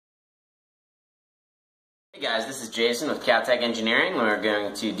Hey guys, this is Jason with CowTech Engineering. We're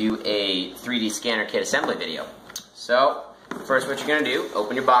going to do a 3D scanner kit assembly video. So, first what you're going to do,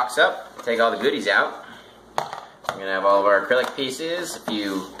 open your box up, take all the goodies out. We're going to have all of our acrylic pieces, a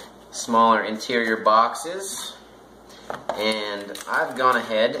few smaller interior boxes, and I've gone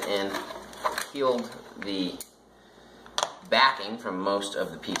ahead and peeled the backing from most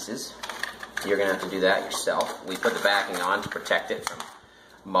of the pieces. You're going to have to do that yourself. We put the backing on to protect it from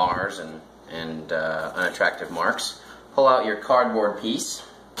Mars and unattractive marks. Pull out your cardboard piece.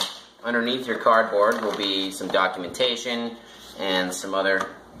 Underneath your cardboard will be some documentation and some other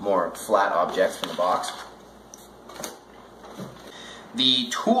more flat objects from the box. The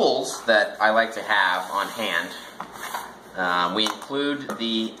tools that I like to have on hand, we include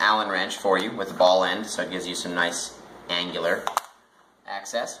the Allen wrench for you with the ball end, so it gives you some nice angular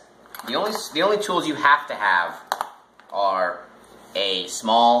access. The only tools you have to have are a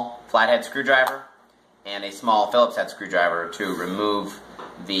small flathead screwdriver and a small Phillips head screwdriver to remove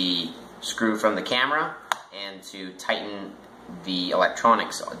the screw from the camera and to tighten the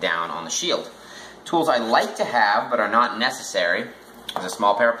electronics down on the shield. Tools I like to have but are not necessary is a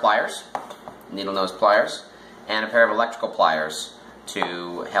small pair of pliers, needle nose pliers, and a pair of electrical pliers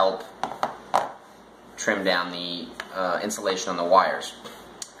to help trim down the insulation on the wires.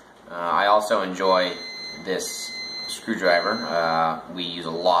 I also enjoy this screwdriver. We use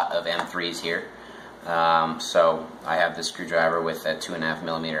a lot of M3s here, so I have this screwdriver with a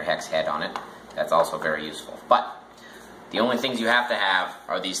 2.5mm hex head on it. That's also very useful. But the only things you have to have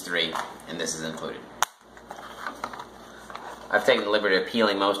are these three, and this is included. I've taken the liberty of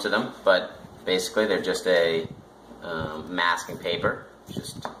peeling most of them, but basically they're just a masking paper.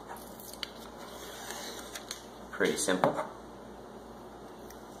 Just pretty simple.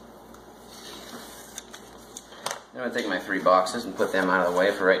 I'm going to take my three boxes and put them out of the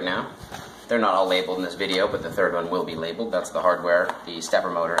way for right now. They're not all labeled in this video, but the third one will be labeled. That's the hardware, the stepper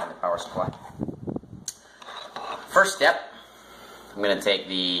motor, and the power supply. First step, I'm going to take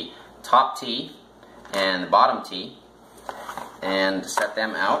the top T and the bottom T and set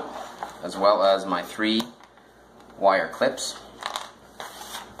them out, as well as my three wire clips.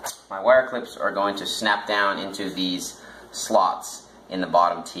 My wire clips are going to snap down into these slots in the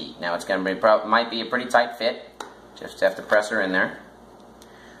bottom T. Now it's going to be might be a pretty tight fit. Just have to press her in there.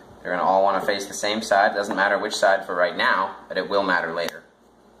 They're going to all want to face the same side. Doesn't matter which side for right now, but it will matter later.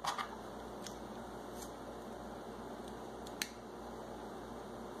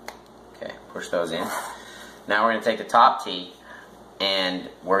 Okay, push those in. Now we're going to take the top T and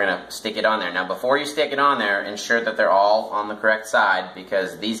we're going to stick it on there. Now before you stick it on there, ensure that they're all on the correct side,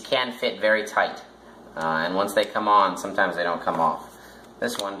 because these can fit very tight. And once they come on, sometimes they don't come off.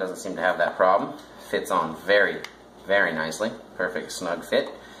 This one doesn't seem to have that problem. Fits on very nicely. Perfect snug fit.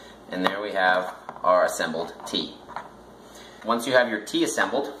 And there we have our assembled T. Once you have your T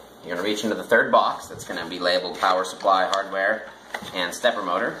assembled, you're going to reach into the third box that's going to be labeled power supply, hardware, and stepper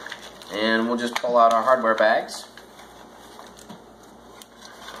motor. And we'll just pull out our hardware bags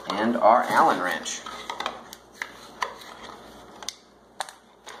and our Allen wrench.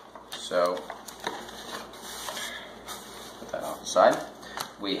 So, put that off the side.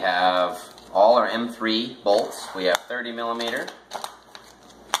 We have all our M3 bolts. We have 30mm,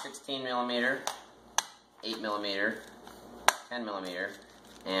 16mm, 8mm, 10mm,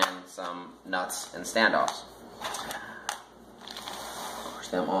 and some nuts and standoffs. Push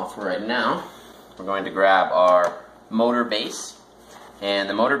them off right now. We're going to grab our motor base, and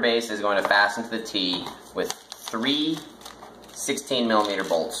the motor base is going to fasten to the T with three 16mm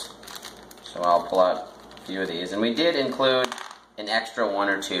bolts. So I'll pull out a few of these, and we did include an extra one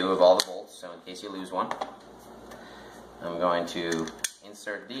or two of all the bolts, so in case you lose one. I'm going to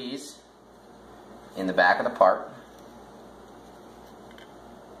insert these in the back of the part.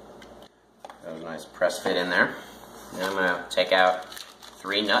 There's a nice press fit in there. Then I'm going to take out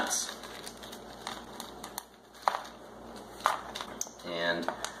three nuts. And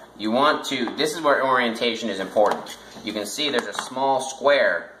you want to, this is where orientation is important. You can see there's a small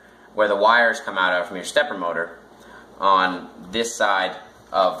square where the wires come out of from your stepper motor on this side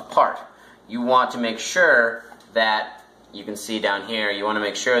of the part. You want to make sure that, you can see down here, you want to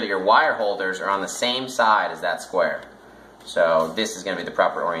make sure that your wire holders are on the same side as that square. So this is going to be the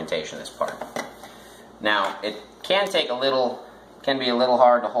proper orientation of this part. Now it can be a little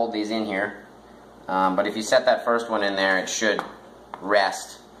hard to hold these in here, but if you set that first one in there, it should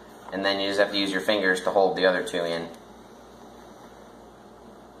rest, and then you just have to use your fingers to hold the other two in.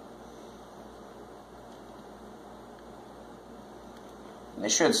 They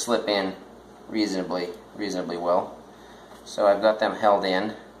should slip in reasonably well. So I've got them held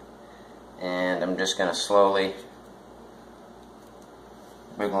in, and I'm just going to slowly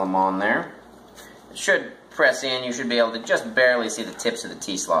wiggle them on there. It should press in. You should be able to just barely see the tips of the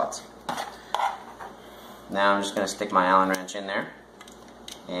T-slots. Now I'm just going to stick my Allen wrench in there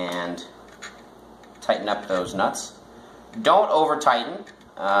and tighten up those nuts. Don't over tighten.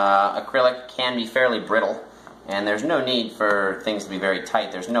 Acrylic can be fairly brittle, and there's no need for things to be very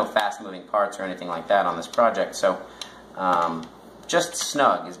tight. There's no fast moving parts or anything like that on this project, so just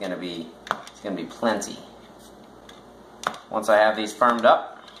snug is going to be plenty. Once I have these firmed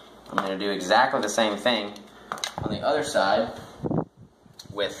up, I'm going to do exactly the same thing on the other side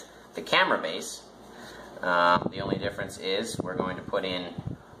with the camera base. The only difference is we're going to put in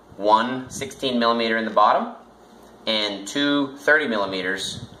one 16mm in the bottom and two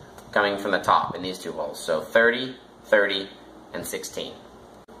 30mm coming from the top in these two holes. So 30, 30, and 16.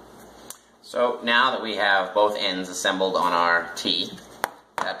 So now that we have both ends assembled on our T,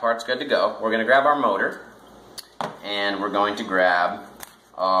 that part's good to go. We're going to grab our motor, and we're going to grab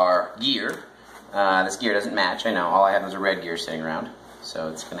our gear. This gear doesn't match, I know. All I have is a red gear sitting around, so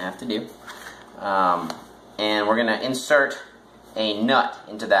it's going to have to do. And we're going to insert a nut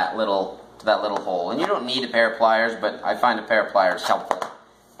into that little hole. And you don't need a pair of pliers, but I find a pair of pliers helpful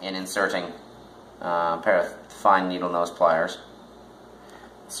in inserting a pair of fine needle nose pliers,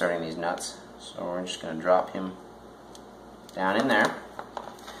 inserting these nuts. So we're just going to drop him down in there.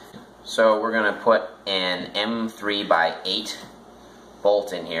 So we're going to put an M3x8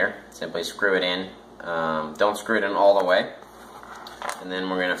 bolt in here. Simply screw it in. Don't screw it in all the way. And then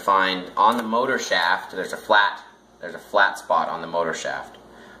we're going to find on the motor shaft there's a flat spot on the motor shaft.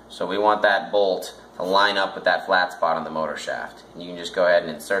 So we want that bolt to line up with that flat spot on the motor shaft. And you can just go ahead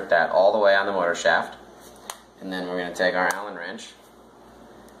and insert that all the way on the motor shaft. And then we're going to take our Allen wrench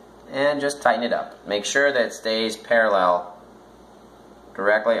and just tighten it up. Make sure that it stays parallel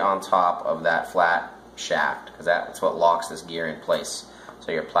directly on top of that flat shaft, because that's what locks this gear in place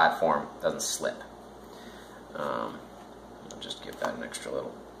so your platform doesn't slip. I'll just give that an extra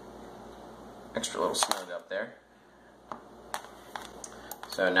little snug up there.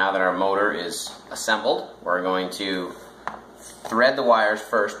 So now that our motor is assembled, we're going to thread the wires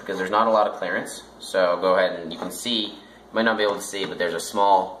first because there's not a lot of clearance. So go ahead and you can see, you might not be able to see, but there's a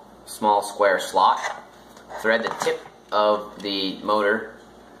small square slot. Thread the tip of the motor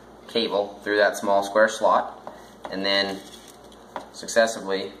cable through that small square slot, and then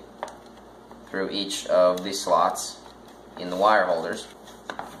successively through each of the slots in the wire holders.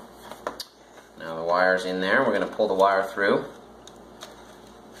 Now the wire's in there. We're going to pull the wire through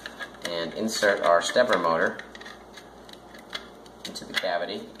and insert our stepper motor into the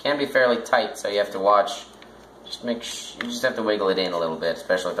cavity. It can be fairly tight, so you have to watch. You just have to wiggle it in a little bit,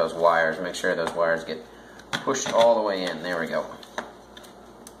 especially with those wires. Make sure those wires get pushed all the way in. There we go.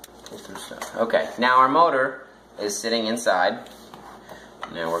 Pull through stuff. Okay, now our motor is sitting inside.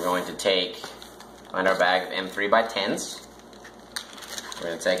 Now we're going to find our bag of M3x10s. We're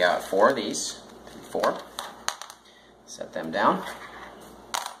going to take out 4 of these. 4. Set them down.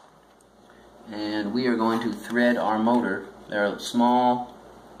 And we are going to thread our motor. There are small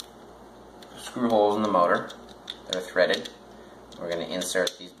screw holes in the motor that are threaded. We're going to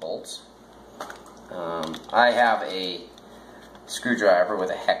insert these bolts. I have a screwdriver with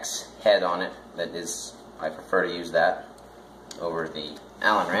a hex head on it. I prefer to use that over the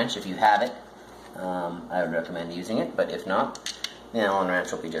Allen wrench. If you have it, I would recommend using it, but if not, the Allen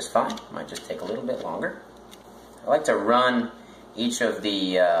wrench will be just fine. It might just take a little bit longer. I like to run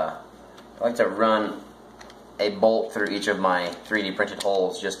a bolt through each of my 3D printed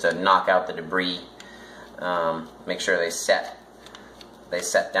holes just to knock out the debris. Make sure they set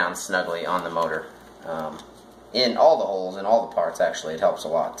down snugly on the motor. In all the holes, in all the parts, actually, it helps a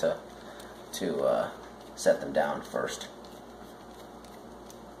lot to set them down first.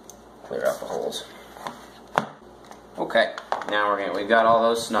 Clear out the holes. Okay, now we've got all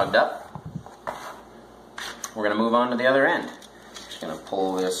those snugged up. We're going to move on to the other end. Just going to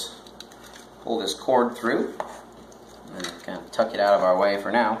pull this cord through and kind of tuck it out of our way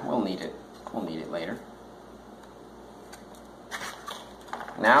for now. We'll need it later.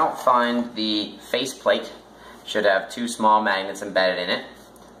 Now find the faceplate. Should have 2 small magnets embedded in it.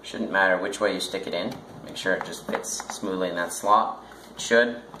 Shouldn't matter which way you stick it in. Make sure it just fits smoothly in that slot. It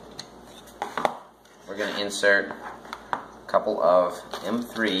should. We're going to insert a couple of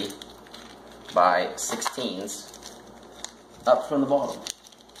M3x16s up from the bottom.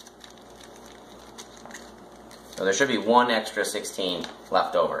 So there should be 1 extra 16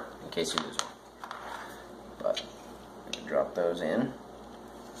 left over in case you lose one. But I'm going to drop those in. It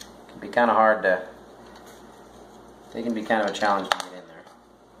can be kind of hard to. They can be kind of a challenge to get in there.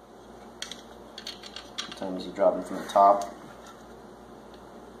 Sometimes you drop them from the top.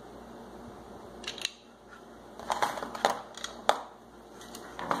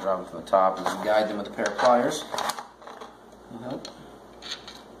 Drop them from the top and you guide them with a pair of pliers. There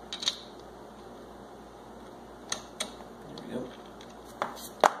we go.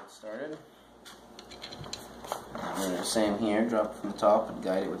 Get started. And do the same here. Drop it from the top and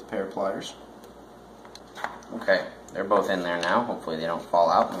guide it with a pair of pliers. Okay, they're both in there now. Hopefully they don't fall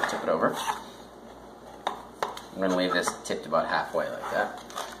out when we tip it over. I'm going to leave this tipped about halfway like that.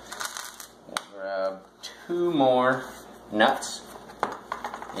 We'll grab 2 more nuts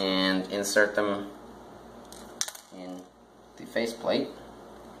and insert them in the faceplate.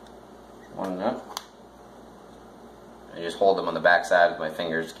 1 nut. I just hold them on the back side with my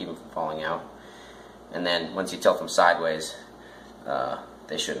fingers to keep them from falling out. And then once you tilt them sideways,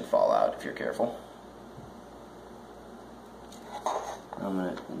 they shouldn't fall out if you're careful. I'm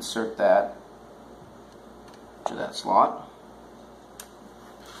going to insert that to that slot.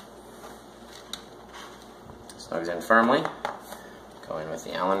 Snugs in firmly. Go in with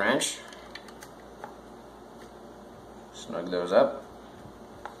the Allen wrench. Snug those up.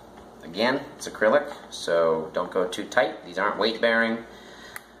 Again, it's acrylic, so don't go too tight. These aren't weight bearing.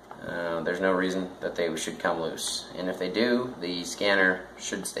 There's no reason that they should come loose. And if they do, the scanner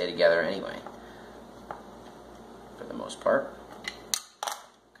should stay together anyway, for the most part.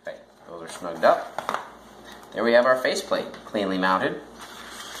 Okay, those are snugged up. There we have our faceplate, cleanly mounted.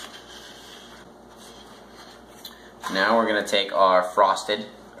 Now we're going to take our frosted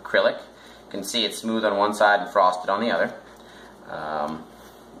acrylic. You can see it's smooth on one side and frosted on the other.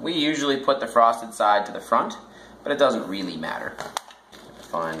 We usually put the frosted side to the front, but it doesn't really matter.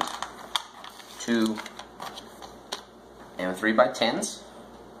 Find 2 M3x10s.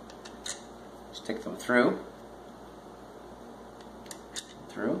 Stick them through,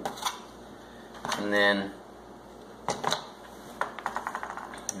 and then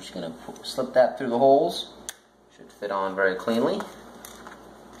I'm just going to slip that through the holes. Should fit on very cleanly.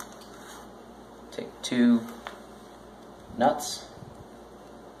 Take 2 nuts,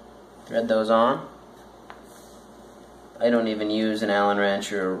 thread those on. I don't even use an Allen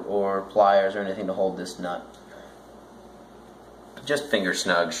wrench or pliers or anything to hold this nut. Just finger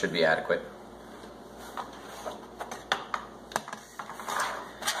snug should be adequate.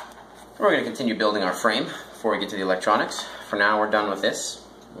 We're going to continue building our frame before we get to the electronics. For now, we're done with this.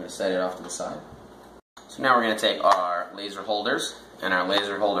 I'm going to set it off to the side. So now we're going to take our laser holders and our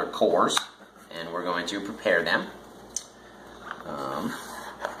laser holder cores, and we're going to prepare them.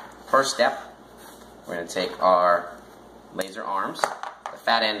 First step, we're going to take our laser arms. The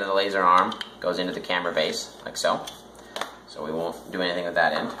fat end of the laser arm goes into the camera base, like so. So we won't do anything with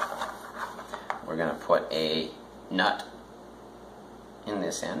that end. We're going to put a nut in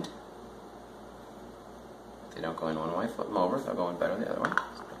this end. If they don't go in one way, flip them over. They'll go in better the other way.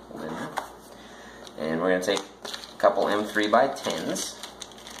 Hold in there. And we're going to take a couple M3x10s.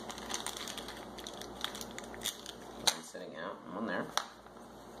 One sitting out, one there.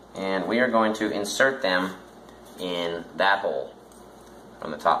 And we are going to insert them in that hole on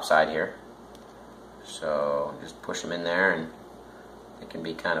the top side here. So just push them in there, and it can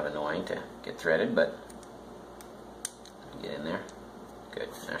be kind of annoying to get threaded, but get in there. Good,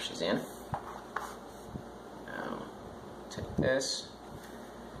 now she's in. Now take this,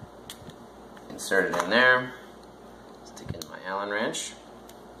 insert it in there, stick in my Allen wrench,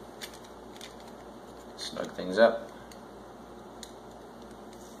 snug things up.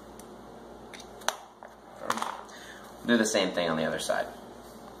 Do the same thing on the other side.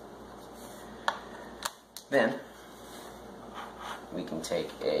 Then we can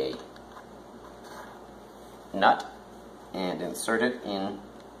take a nut and insert it in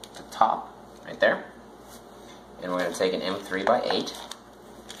the top right there. And we're going to take an M3x8.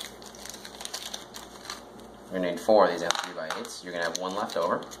 We're going to need 4 of these M3x8s. You're going to have 1 left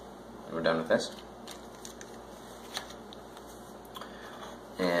over, and we're done with this.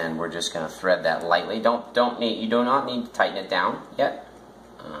 And we're just going to thread that lightly. You do not need to tighten it down yet.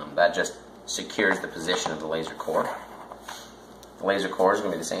 That just secures the position of the laser core. The laser core is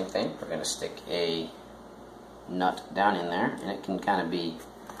going to be the same thing. We're going to stick a nut down in there, and it can kind of be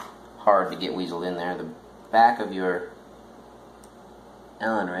hard to get weaseled in there. The back of your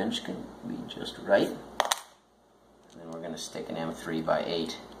Allen wrench can be just right. And then we're going to stick an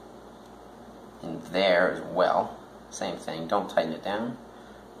M3x8 in there as well. Same thing. Don't tighten it down.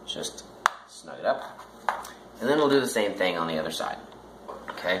 Just snug it up. And then we'll do the same thing on the other side.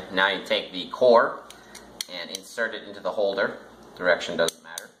 Okay, now you take the core and insert it into the holder. Direction doesn't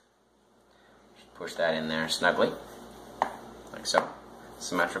matter. Just push that in there snugly, like so.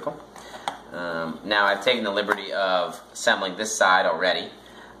 Symmetrical. Now I've taken the liberty of assembling this side already,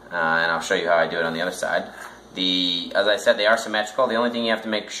 and I'll show you how I do it on the other side. As I said, they are symmetrical. The only thing you have to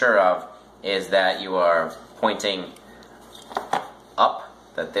make sure of is that you are pointing up,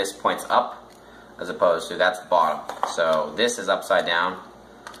 that this points up, as opposed to that's the bottom. So this is upside down.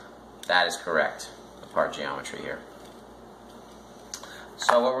 That is correct, the part geometry here.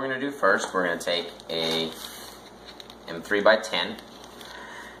 So what we're going to do first, we're going to take a M3x10,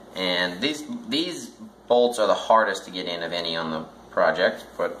 and these bolts are the hardest to get in of any on the project,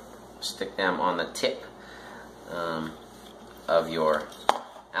 but stick them on the tip of your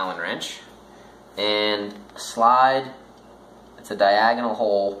Allen wrench and slide. It's a diagonal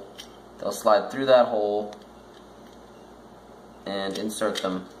hole. They'll slide through that hole and insert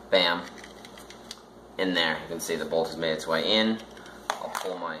them, bam, in there. You can see the bolt has made its way in. I'll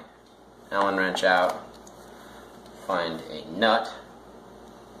pull my Allen wrench out, find a nut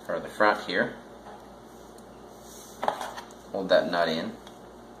for the front here, hold that nut in,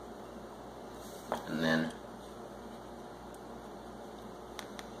 and then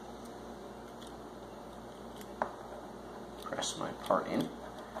press my part in. So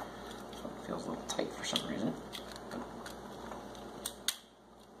it feels a little tight for some reason.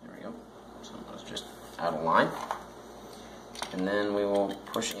 There we go. So it was just out of line. And then we will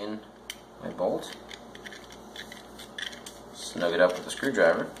push in my bolt, snug it up with a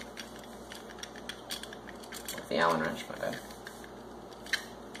screwdriver, with the Allen wrench, my bad.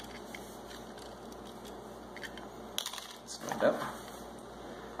 Snug it up.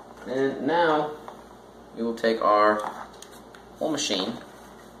 And now we will take our whole machine,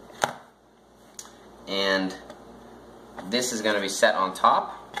 and this is going to be set on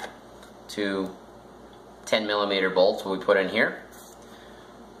top to 10mm bolts will be put in here,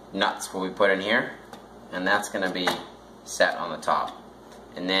 nuts will be put in here, and that's going to be set on the top,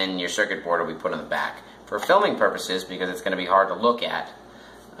 and then your circuit board will be put on the back. For filming purposes, because it's going to be hard to look at,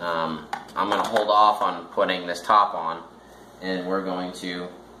 I'm going to hold off on putting this top on, and we're going to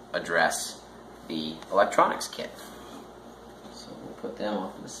address the electronics kit. So we'll put them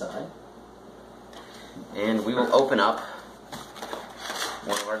off to the side, and we will open up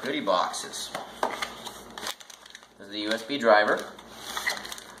one of our goodie boxes. This is the USB driver,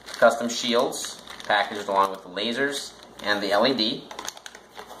 custom shields packaged along with the lasers and the LED,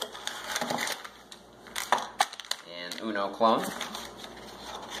 and Uno clone,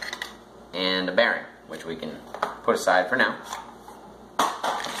 and a bearing, which we can put aside for now.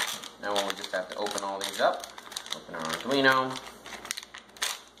 Now we'll just have to open all these up. Open our Arduino. It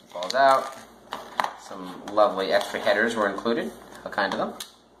falls out. Some lovely extra headers were included, a kind of them.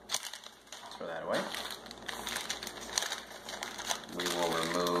 Throw that away. We will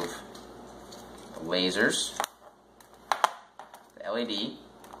remove the lasers, the LED,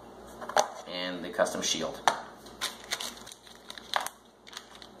 and the custom shield.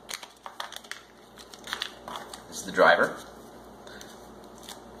 This is the driver.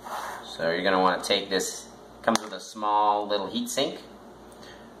 So you're going to want to take this, comes with a small little heat sink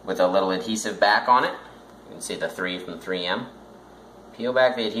with a little adhesive back on it. You can see the 3 from 3M. Peel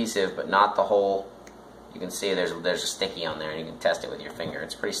back the adhesive, but not the whole. You can see there's a sticky on there, and you can test it with your finger.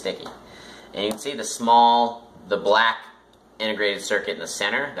 It's pretty sticky. And you can see the black integrated circuit in the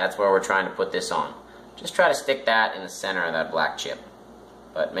center. That's where we're trying to put this on. Just try to stick that in the center of that black chip.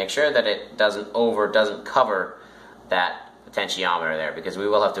 But make sure that it doesn't cover that potentiometer there, because we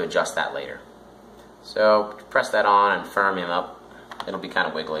will have to adjust that later. So press that on and firm him up. It'll be kind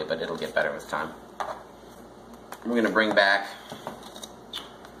of wiggly, but it'll get better with time. We're going to bring back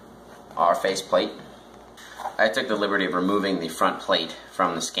our faceplate. I took the liberty of removing the front plate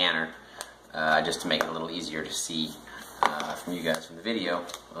from the scanner just to make it a little easier to see from you guys from the video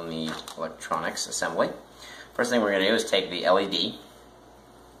on the electronics assembly. First thing we're going to do is take the LED,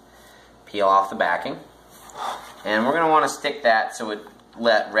 peel off the backing, and we're going to want to stick that so it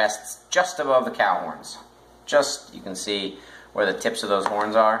rests just above the cow horns. Just, you can see where the tips of those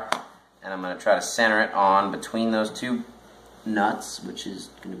horns are, and I'm going to try to center it on between those two nuts, which is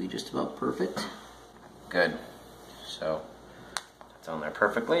going to be just about perfect. Good. So it's on there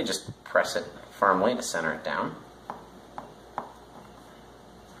perfectly. Just press it firmly to center it down.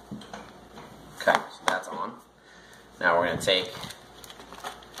 Okay, so that's on. Now we're going to take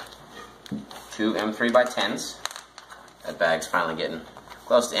two M3x10s. That bag's finally getting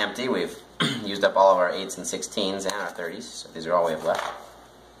close to empty. We've used up all of our 8s and 16s and our 30s, so these are all we have left.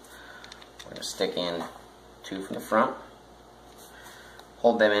 We're going to stick in two from the front.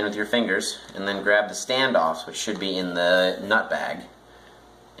 Hold them in with your fingers, and then grab the standoffs, which should be in the nut bag,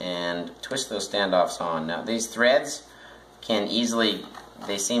 and twist those standoffs on. Now these threads can easily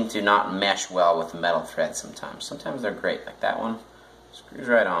they seem to not mesh well with the metal thread sometimes. Sometimes they're great, like that one screws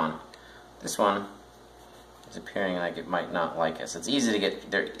right on. This one is appearing like it might not like us. It's easy to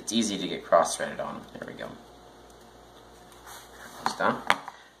get cross-threaded on. There we go. It's done.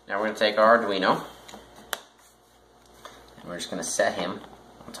 Now we're going to take our Arduino and we're just going to set him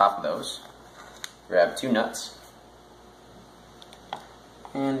on top of those. Grab 2 nuts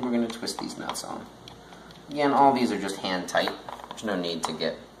and we're going to twist these nuts on. Again, all these are just hand tight. There's no need to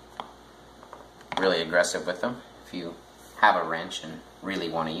get really aggressive with them. If you have a wrench and really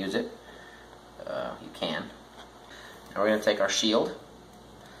want to use it, you can. Now we're going to take our shield.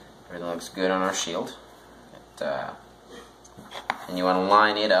 Everything looks good on our shield. And you want to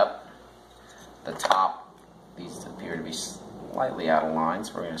line it up. The top, these appear to be slightly out of line,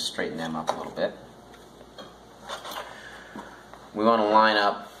 so we're going to straighten them up a little bit. We want to line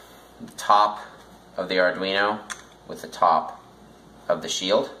up the top of the Arduino with the top of the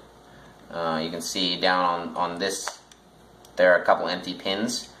shield. You can see down on this, there are a couple empty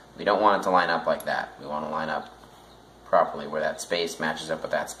pins. We don't want it to line up like that. We want to line up properly where that space matches up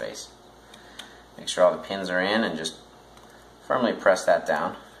with that space. Make sure all the pins are in and just firmly press that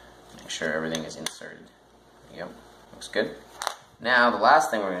down. Make sure everything is inserted. There you go. Looks good. Now the last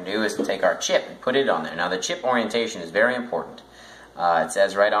thing we're going to do is take our chip and put it on there. Now the chip orientation is very important. It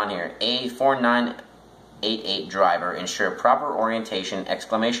says right on here, A4988 driver, ensure proper orientation,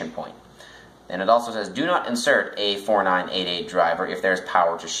 exclamation point. And it also says, do not insert A4988 driver if there's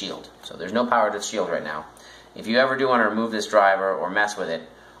power to shield. So there's no power to the shield right now. If you ever do want to remove this driver or mess with it,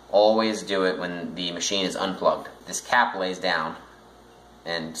 always do it when the machine is unplugged. This cap lays down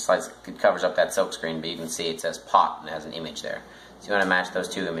and it covers up that silk screen, but you can see it says pot and it has an image there. So you want to match those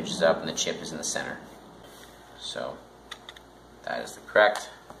 2 images up and the chip is in the center. So that is the correct,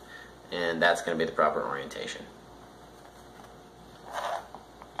 and that's going to be the proper orientation.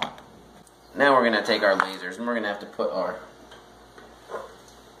 Now we're going to take our lasers and we're going to have to put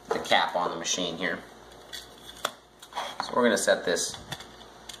the cap on the machine here. So we're going to set this,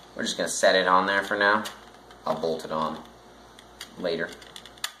 we're just going to set it on there for now. I'll bolt it on later.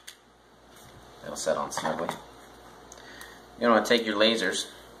 It'll set on snugly. You're going to want to take your lasers,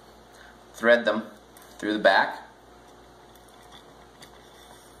 thread them through the back,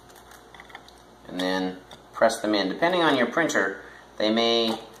 and then press them in. Depending on your printer, they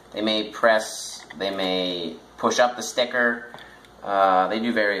may push up the sticker. They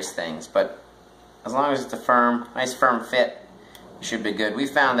do various things, but as long as it's a nice firm fit, it should be good. We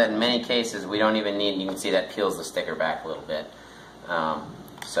found that in many cases we don't even need, you can see that peels the sticker back a little bit.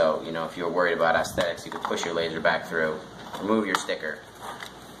 So, you know, if you're worried about aesthetics, you can push your laser back through, remove your sticker,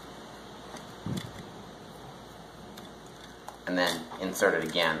 and then insert it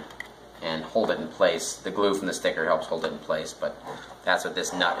again and hold it in place. The glue from the sticker helps hold it in place, but that's what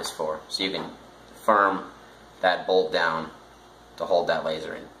this nut is for. So you can firm that bolt down to hold that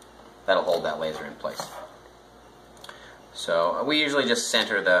laser in. That'll hold that laser in place. So we usually just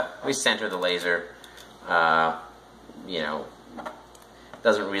center the laser. You know,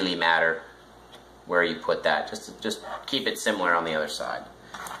 doesn't really matter where you put that. Just keep it similar on the other side.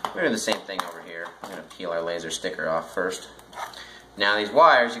 We're doing the same thing over here. I'm going to peel our laser sticker off first. Now these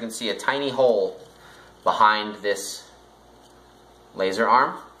wires, you can see a tiny hole behind this laser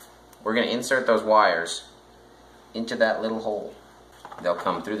arm. We're going to insert those wires into that little hole. They'll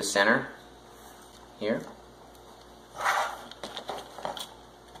come through the center here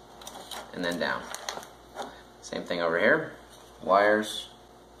and then down. Same thing over here. Wires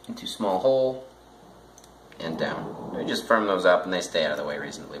into small hole and down. We just firm those up and they stay out of the way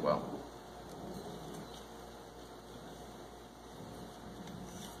reasonably well.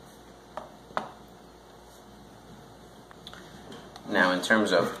 Now in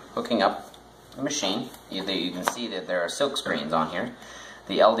terms of hooking up the machine, you can see that there are silk screens on here.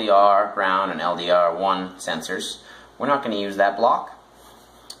 The LDR ground and LDR1 sensors. We're not going to use that block.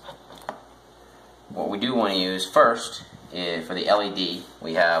 What we do want to use first is for the LED,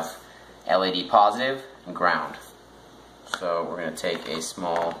 we have LED positive and ground. So we're going to take a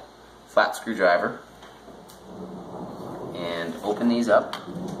small flat screwdriver and open these up.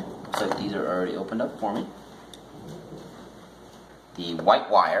 Looks like these are already opened up for me. The white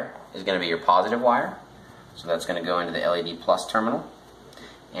wire is going to be your positive wire, so that's going to go into the LED plus terminal.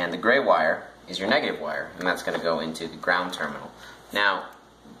 And the gray wire is your negative wire, and that's going to go into the ground terminal. Now,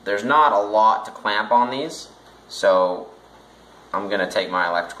 there's not a lot to clamp on these, so I'm going to take my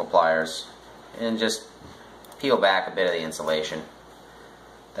electrical pliers and just peel back a bit of the insulation.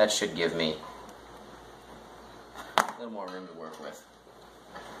 That should give me a little more room to work with.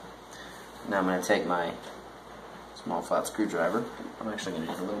 Now I'm going to take my small flat screwdriver. I'm actually going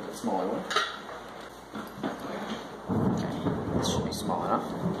to use a little bit smaller one. Okay, this should be small enough.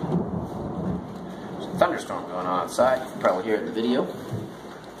 There's a thunderstorm going on outside. You can probably hear it in the video.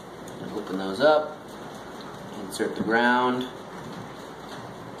 Open those up, insert the ground,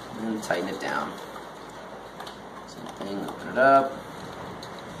 and tighten it down. Same thing, open it up,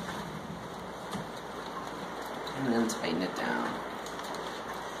 and then tighten it down.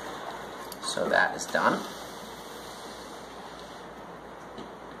 So that is done.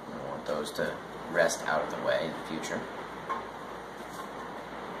 I want those to rest out of the way in the future.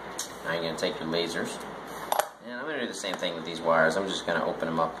 Now you're going to take your lasers, and I'm going to do the same thing with these wires. I'm just going to open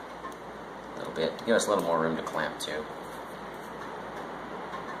them up a little bit to give us a little more room to clamp to.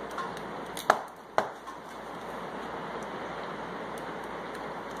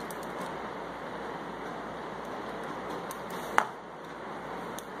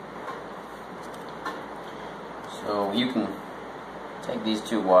 So you can take these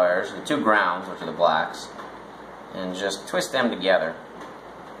two wires, the two grounds, which are the blacks, and just twist them together.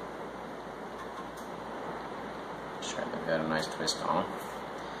 Make sure they've got a nice twist on them.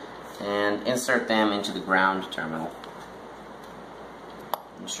 And insert them into the ground terminal,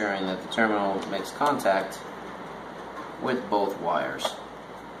 ensuring that the terminal makes contact with both wires.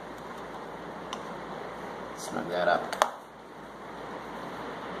 Snug that up.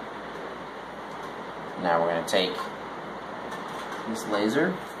 Now we're going to take this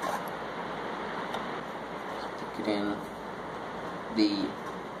laser, stick it in the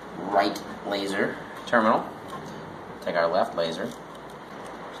right laser terminal, take our left laser,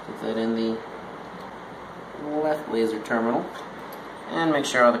 stick that in the left laser terminal, and make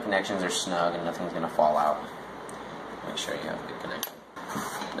sure all the connections are snug and nothing's going to fall out. Make sure you have a good connection.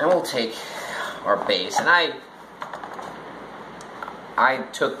 Now we'll take our base, and I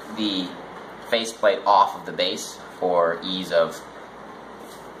took the faceplate off of the base for ease of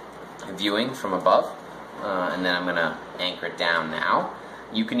viewing from above, and then I'm going to anchor it down now.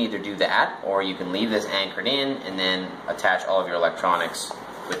 You can either do that, or you can leave this anchored in and then attach all of your electronics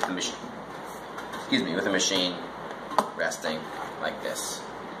with the machine. With the machine resting like this.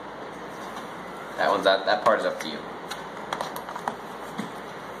 That part is up to you.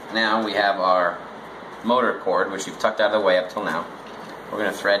 Now we have our motor cord, which we've tucked out of the way up till now. We're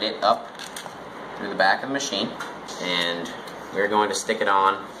going to thread it up through the back of the machine, and we're going to stick it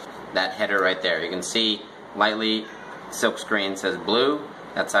on that header right there. You can see lightly silk screen says blue,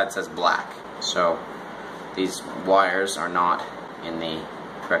 that side says black. So these wires are not in the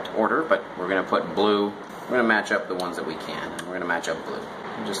correct order, but we're going to put blue. We're going to match up the ones that we can, and we're going to match up blue.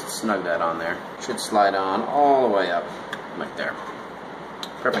 And just snug that on there. Should slide on all the way up, like there.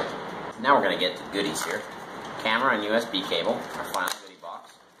 Perfect. Now we're going to get to the goodies here. Camera and USB cable, our final goodie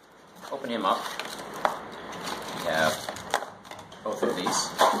box. Open him up. We have both of these.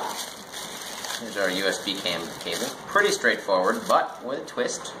 Here's our USB cable. Pretty straightforward, but with a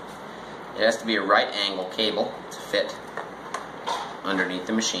twist. It has to be a right angle cable to fit underneath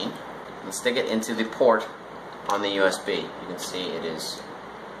the machine. And stick it into the port on the USB. You can see it is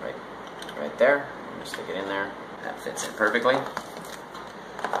right there. I'm going to stick it in there. That fits in perfectly.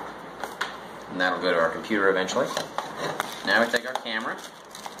 And that'll go to our computer eventually. Now we take our camera,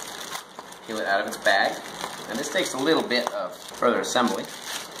 peel it out of its bag, and this takes a little bit of further assembly,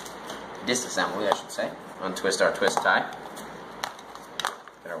 disassembly I should say. Untwist our twist tie,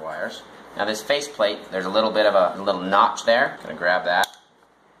 get our wires. Now this faceplate, there's a little bit of a little notch there. Gonna grab that,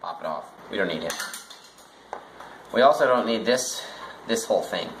 pop it off. We don't need it. We also don't need this whole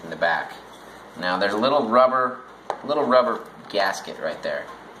thing in the back. Now there's a little rubber gasket right there.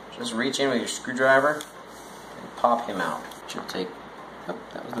 Just reach in with your screwdriver and pop him out. It should take, oh,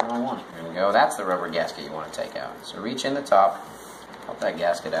 that was the wrong one. There we go. That's the rubber gasket you want to take out. So reach in the top, pop that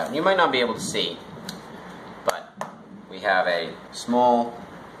gasket out. And you might not be able to see, but we have a small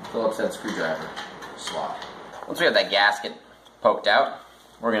Phillips head screwdriver slot. Once we have that gasket poked out,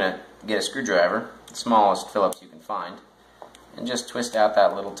 we're going to get a screwdriver, the smallest Phillips you can find, and just twist out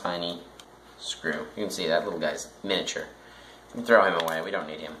that little tiny screw. You can see that little guy's miniature. You can throw him away, we don't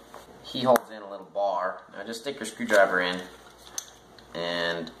need him. He holds in a little bar. Now just stick your screwdriver in,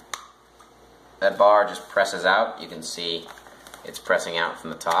 and that bar just presses out. You can see it's pressing out from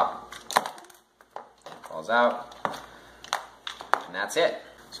the top. It falls out, and that's it.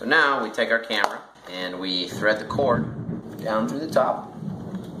 So now we take our camera and we thread the cord down through the top,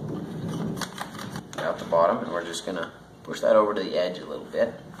 out the bottom, and we're just gonna push that over to the edge a little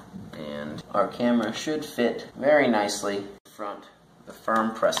bit, and our camera should fit very nicely front, the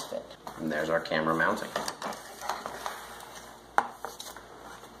firm press fit. And there's our camera mounting.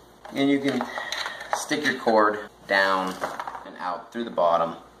 And you can stick your cord down and out through the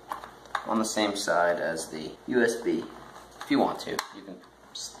bottom on the same side as the USB. If you want to, you can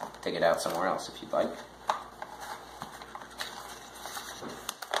just take it out somewhere else if you'd like.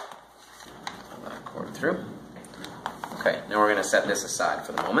 Cord it through. Okay, now we're going to set this aside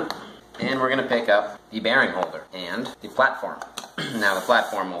for the moment. And we're going to pick up the bearing holder and the platform. Now the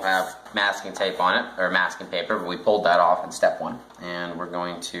platform will have masking tape on it, or masking paper, but we pulled that off in step 1. And we're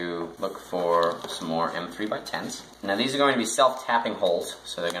going to look for some more M3x10s. Now these are going to be self-tapping holes,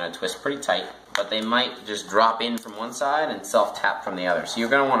 so they're going to twist pretty tight, but they might just drop in from one side and self-tap from the other. So you're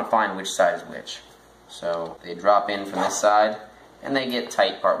going to want to find which side is which. So they drop in from this side, and they get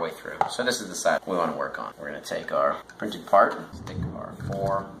tight partway through. So this is the side we want to work on. We're going to take our printed part, stick our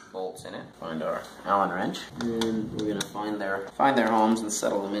 4 bolts in it, find our Allen wrench, and we're going to find their homes and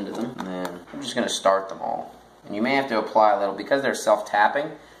settle them into them. And then I'm just going to start them all. And you may have to apply a little, because they're self-tapping,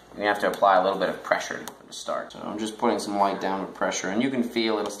 you're going to have to apply a little bit of pressure to start. So I'm just putting some light downward pressure, and you can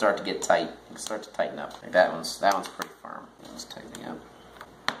feel it'll start to get tight. It'll start to tighten up. Like that one's pretty firm. It's tightening up.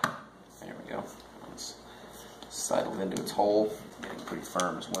 There we go. It's settled into its hole. Getting pretty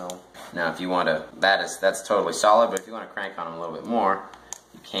firm as well. Now if you want to, that's totally solid, but if you want to crank on them a little bit more,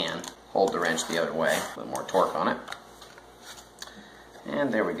 you can. Hold the wrench the other way, a little more torque on it.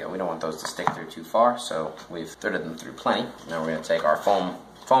 And there we go. We don't want those to stick through too far, so we've threaded them through plenty. Now we're going to take our foam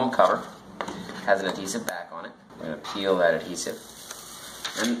cover. It has an adhesive back on it. We're going to peel that adhesive.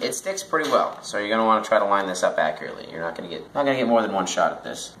 And it sticks pretty well, so you're going to want to try to line this up accurately. You're not going to get more than one shot at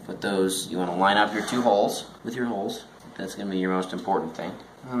this. But you want to line up your 2 holes with your holes. That's going to be your most important thing.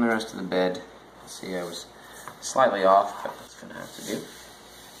 And the rest of the bed, see, I was slightly off, but that's going to have to do.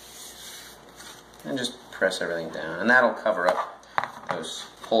 And just press everything down. And that'll cover up those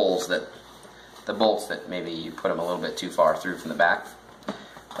holes the bolts that maybe you put them a little bit too far through from the back.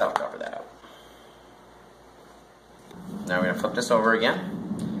 That'll cover that up. Now we're going to flip this over again.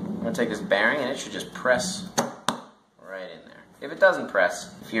 I'm going to take this bearing and it should just press right in there. If it doesn't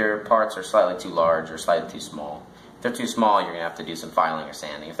press, if your parts are slightly too large or slightly too small, if they're too small, you're going to have to do some filing or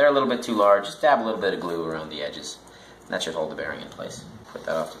sanding. If they're a little bit too large, just dab a little bit of glue around the edges. That should hold the bearing in place. Put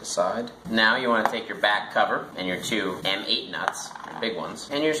that off to the side. Now you want to take your back cover and your 2 M8 nuts, your big ones,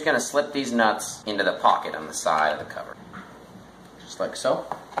 and you're just going to slip these nuts into the pocket on the side of the cover. Just like so.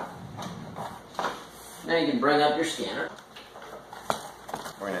 Now you can bring up your scanner.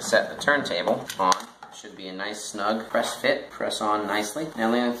 We're going to set the turntable on. Should be a nice snug press fit, press on nicely. Now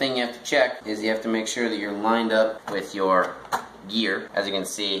the only thing you have to check is you have to make sure that you're lined up with your gear. As you can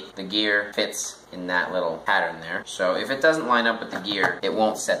see, the gear fits in that little pattern there. So if it doesn't line up with the gear, it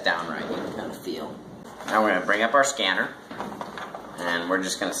won't set down right. You can kind of feel. Now we're going to bring up our scanner, and we're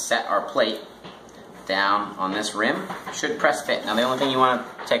just going to set our plate down on this rim. It should press fit. Now the only thing you want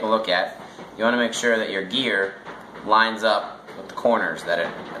to take a look at, you want to make sure that your gear lines up with the corners that it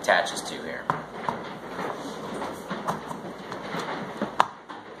attaches to here.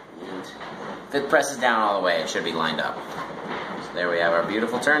 If it presses down all the way, it should be lined up. So there we have our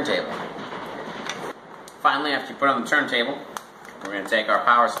beautiful turntable. Finally, after you put it on the turntable, we're going to take our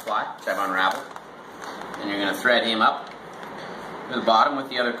power supply, which I've unraveled, and you're going to thread him up to the bottom with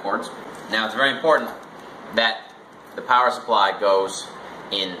the other cords. Now it's very important that the power supply goes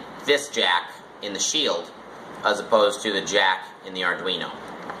in this jack in the shield as opposed to the jack in the Arduino.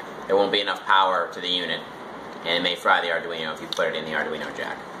 There won't be enough power to the unit, and it may fry the Arduino if you put it in the Arduino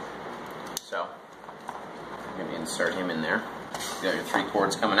jack. So, I'm going to insert him in there. You got your 3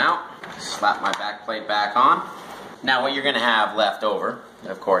 cords coming out. Slap my back plate back on. Now what you're going to have left over,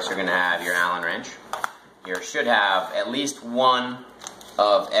 of course, you're going to have your Allen wrench. You should have at least one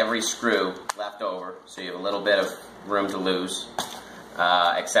of every screw left over, so you have a little bit of room to lose,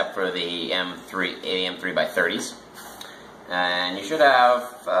 except for the M3x30s. And you should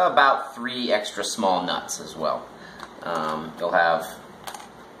have about 3 extra small nuts as well. You'll have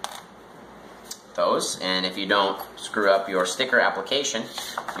those, and if you don't screw up your sticker application,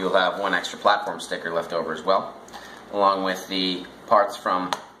 you'll have 1 extra platform sticker left over as well, along with the parts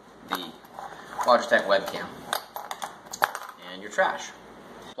from the Logitech webcam and your trash.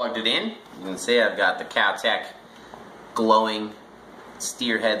 Plugged it in. You can see I've got the CowTech glowing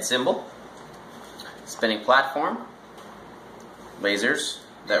steer head symbol, spinning platform, lasers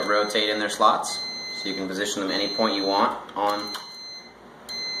that rotate in their slots, so you can position them any point you want on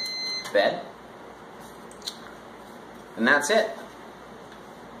the bed. And that's it.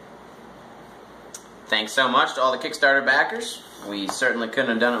 Thanks so much to all the Kickstarter backers. We certainly couldn't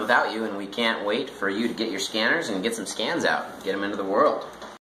have done it without you, and we can't wait for you to get your scanners and get some scans out. Get them into the world.